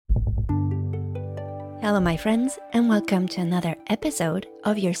Hello, my friends, and welcome to another episode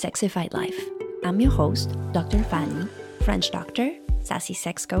of Your Sexified Life. I'm your host, Dr. Fanny, French doctor, sassy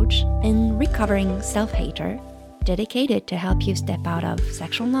sex coach, and recovering self-hater, dedicated to help you step out of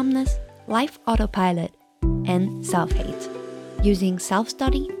sexual numbness, life autopilot, and self-hate. Using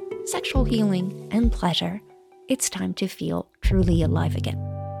self-study, sexual healing, and pleasure, it's time to feel truly alive again,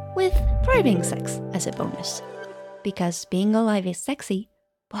 with thriving sex as a bonus. Because being alive is sexy,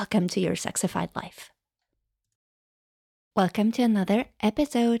 welcome to Your Sexified Life. Welcome to another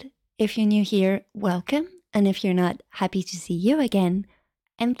episode. If you're new here, welcome. And if you're not, happy to see you again.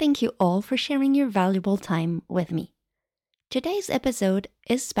 And thank you all for sharing your valuable time with me. Today's episode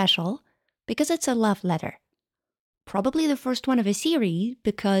is special because it's a love letter. Probably the first one of a series,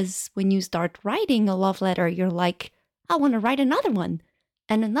 because when you start writing a love letter, you're like, I want to write another one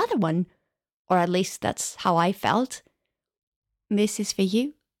and another one. Or at least that's how I felt. This is for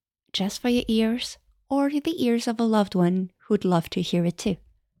you, just for your ears, or the ears of a loved one who'd love to hear it too.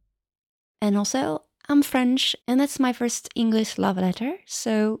 And also, I'm French, and that's my first English love letter,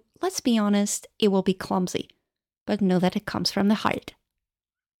 so let's be honest, it will be clumsy, but know that it comes from the heart.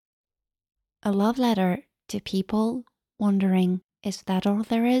 A love letter to people wondering, is that all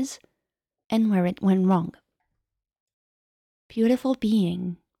there is? And where it went wrong. Beautiful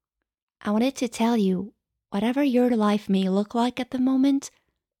being, I wanted to tell you, whatever your life may look like at the moment,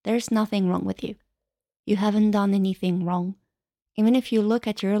 there's nothing wrong with you. You haven't done anything wrong. Even if you look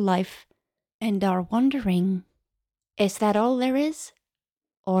at your life and are wondering, is that all there is?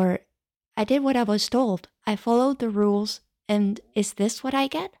 Or, I did what I was told, I followed the rules, and is this what I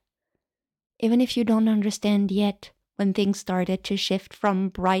get? Even if you don't understand yet when things started to shift from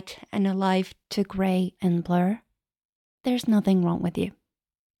bright and alive to gray and blur, there's nothing wrong with you.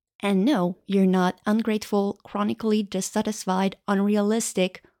 And no, you're not ungrateful, chronically dissatisfied,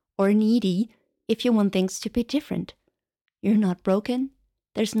 unrealistic, or needy if you want things to be different. You're not broken.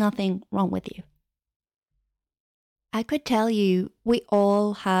 There's nothing wrong with you. I could tell you we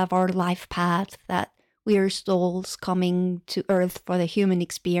all have our life path, that we are souls coming to Earth for the human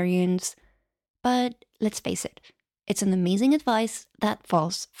experience. But let's face it, it's an amazing advice that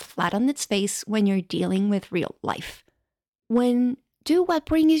falls flat on its face when you're dealing with real life. When do what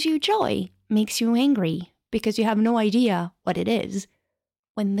brings you joy makes you angry because you have no idea what it is.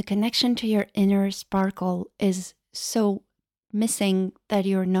 When the connection to your inner sparkle is so missing that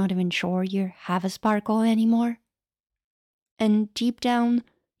you're not even sure you have a sparkle anymore. And deep down,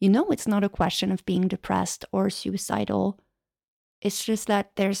 you know it's not a question of being depressed or suicidal. It's just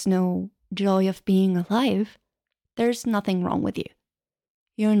that there's no joy of being alive. There's nothing wrong with you.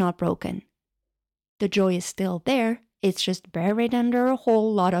 You're not broken. The joy is still there. It's just buried under a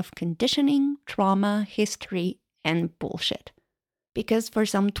whole lot of conditioning, trauma, history, and bullshit. Because for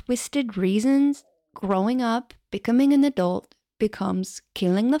some twisted reasons, growing up, becoming an adult, becomes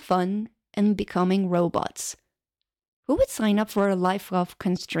killing the fun and becoming robots. Who would sign up for a life of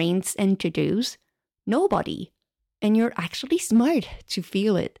constraints and to-dos? Nobody. And you're actually smart to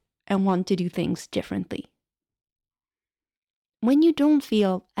feel it and want to do things differently. When you don't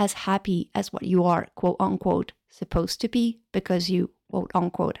feel as happy as what you are, quote-unquote, supposed to be because you,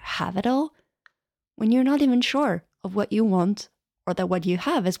 quote-unquote, have it all, when you're not even sure of what you want or that what you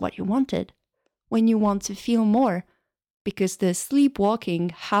have is what you wanted, when you want to feel more because the sleepwalking,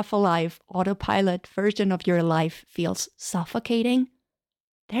 half-alive, autopilot version of your life feels suffocating,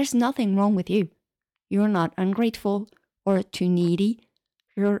 there's nothing wrong with you. You're not ungrateful or too needy.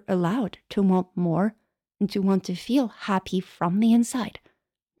 You're allowed to want more and to want to feel happy from the inside,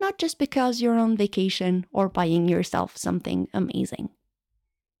 not just because you're on vacation or buying yourself something amazing.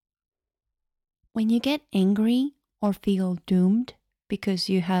 When you get angry or feel doomed because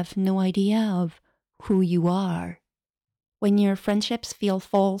you have no idea of who you are, when your friendships feel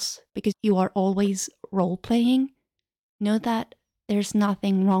false because you are always role-playing, know that there's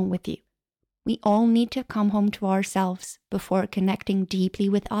nothing wrong with you. We all need to come home to ourselves before connecting deeply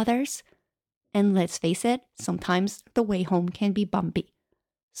with others. And let's face it, sometimes the way home can be bumpy.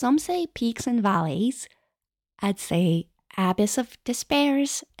 Some say peaks and valleys. I'd say abyss of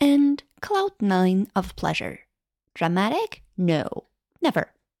despairs and cloud nine of pleasure. Dramatic? No,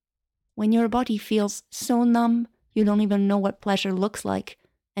 never. When your body feels so numb, you don't even know what pleasure looks like,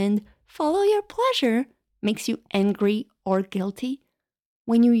 and follow your pleasure makes you angry or guilty.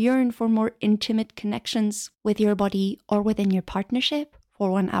 When you yearn for more intimate connections with your body or within your partnership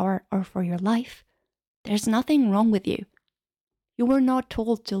for 1 hour or for your life, there's nothing wrong with you. You were not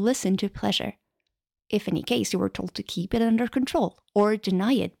told to listen to pleasure. If in any case you were told to keep it under control or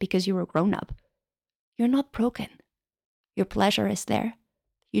deny it because you were grown up. You're not broken. Your pleasure is there.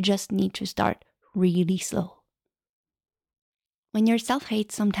 You just need to start really slow. When your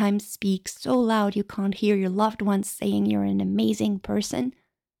self-hate sometimes speaks so loud you can't hear your loved ones saying you're an amazing person,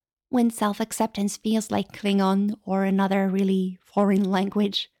 when self-acceptance feels like Klingon or another really foreign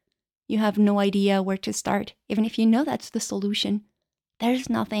language, you have no idea where to start, even if you know that's the solution. There's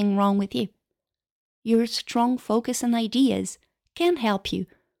nothing wrong with you. Your strong focus and ideas can help you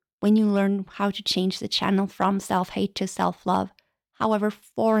when you learn how to change the channel from self-hate to self-love, however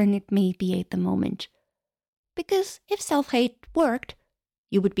foreign it may be at the moment. Because if self-hate worked,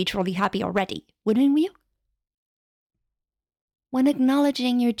 you would be truly happy already, wouldn't you? When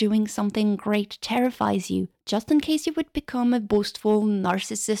acknowledging you're doing something great terrifies you, just in case you would become a boastful,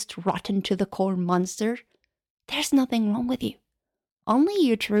 narcissist, rotten to the core monster, there's nothing wrong with you. Only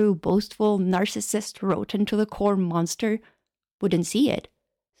your true, boastful, narcissist, rotten to the core monster wouldn't see it.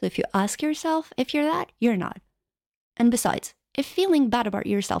 So if you ask yourself if you're that, you're not. And besides, if feeling bad about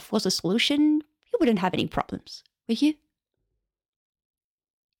yourself was a solution, you wouldn't have any problems, would you?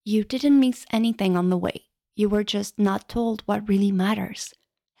 You didn't miss anything on the way. You were just not told what really matters.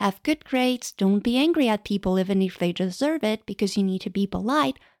 Have good grades, don't be angry at people even if they deserve it because you need to be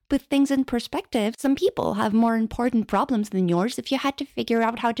polite. Put things in perspective. Some people have more important problems than yours. If you had to figure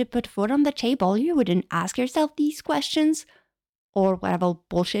out how to put food on the table, you wouldn't ask yourself these questions. Or whatever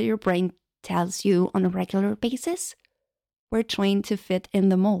bullshit your brain tells you on a regular basis. We're trained to fit in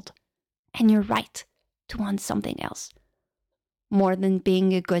the mold. And you're right to want something else. More than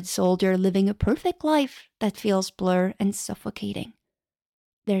being a good soldier living a perfect life that feels blur and suffocating.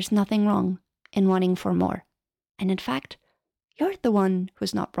 There's nothing wrong in wanting for more. And in fact, you're the one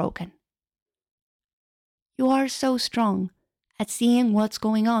who's not broken. You are so strong at seeing what's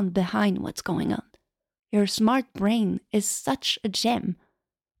going on behind what's going on. Your smart brain is such a gem.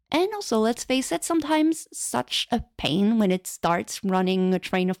 And also, let's face it, sometimes such a pain when it starts running a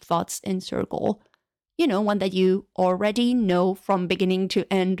train of thoughts in circle. You know, one that you already know from beginning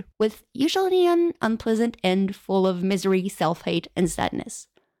to end, with usually an unpleasant end full of misery, self-hate, and sadness.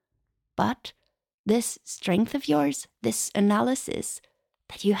 But this strength of yours, this analysis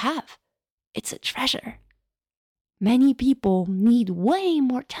that you have, it's a treasure. Many people need way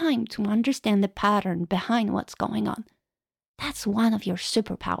more time to understand the pattern behind what's going on. That's one of your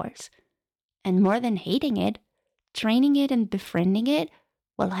superpowers. And more than hating it, training it and befriending it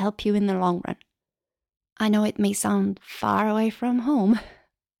will help you in the long run. I know it may sound far away from home,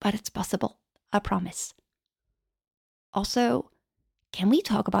 but it's possible, I promise. Also, can we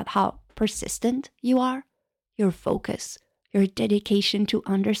talk about how persistent you are? Your focus, your dedication to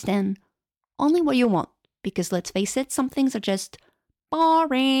understand only what you want, because let's face it, some things are just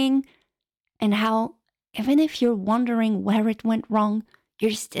boring. And how, even if you're wondering where it went wrong,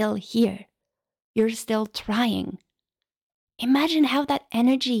 you're still here. You're still trying. Imagine how that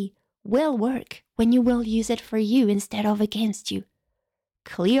energy will work when you will use it for you instead of against you.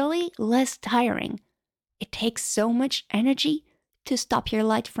 Clearly less tiring. It takes so much energy to stop your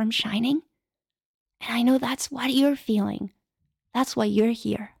light from shining. And I know that's what you're feeling. That's why you're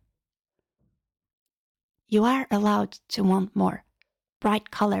here. You are allowed to want more. Bright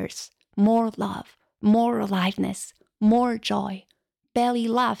colors, more love, more aliveness, more joy. Belly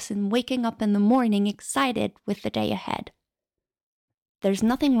laughs and waking up in the morning excited with the day ahead. There's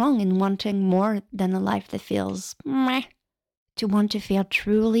nothing wrong in wanting more than a life that feels meh. To want to feel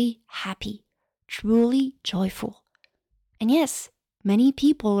truly happy, truly joyful. And yes, many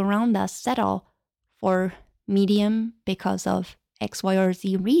people around us settle for medium because of X, Y, or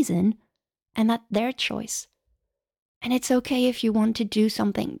Z reason, and that's their choice. And it's okay if you want to do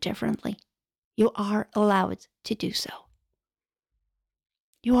something differently. You are allowed to do so.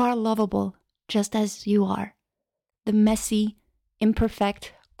 You are lovable just as you are. The messy,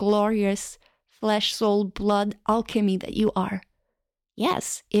 imperfect, glorious, flesh, soul, blood alchemy that you are.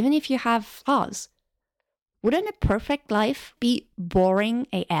 Yes, even if you have flaws. Wouldn't a perfect life be boring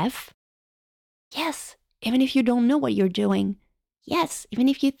AF? Yes, even if you don't know what you're doing. Yes, even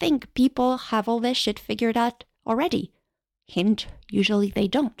if you think people have all their shit figured out already. Hint, usually they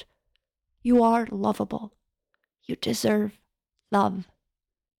don't. You are lovable. You deserve love.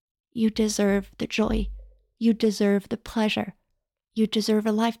 You deserve the joy. You deserve the pleasure. You deserve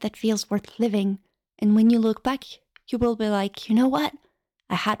a life that feels worth living. And when you look back, you will be like, you know what?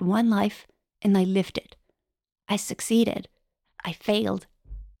 I had one life and I lived it. I succeeded. I failed.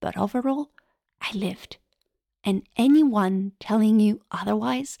 But overall, I lived. And anyone telling you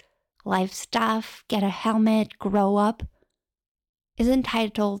otherwise, life stuff, get a helmet, grow up, is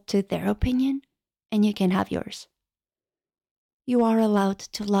entitled to their opinion, and you can have yours. You are allowed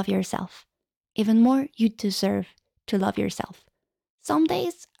to love yourself. Even more, you deserve to love yourself. Some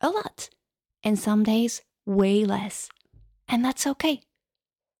days, a lot. and some days way less. And that's okay.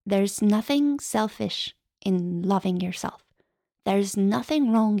 There's nothing selfish in loving yourself. There's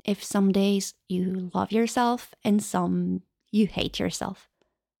nothing wrong if some days you love yourself and some you hate yourself.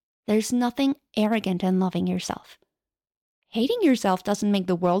 There's nothing arrogant in loving yourself. Hating yourself doesn't make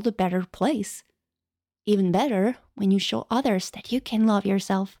the world a better place. Even better, when you show others that you can love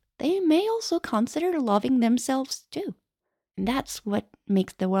yourself, they may also consider loving themselves too. And that's what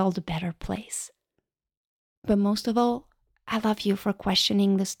makes the world a better place. But most of all, I love you for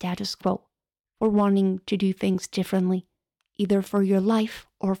questioning the status quo, for wanting to do things differently, either for your life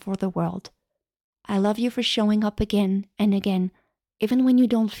or for the world. I love you for showing up again and again, even when you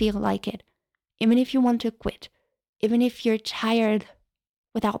don't feel like it, even if you want to quit, even if you're tired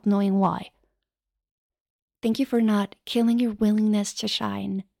without knowing why. Thank you for not killing your willingness to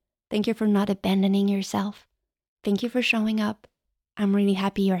shine. Thank you for not abandoning yourself. Thank you for showing up. I'm really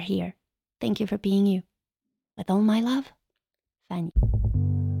happy you're here. Thank you for being you. With all my love, Fanny.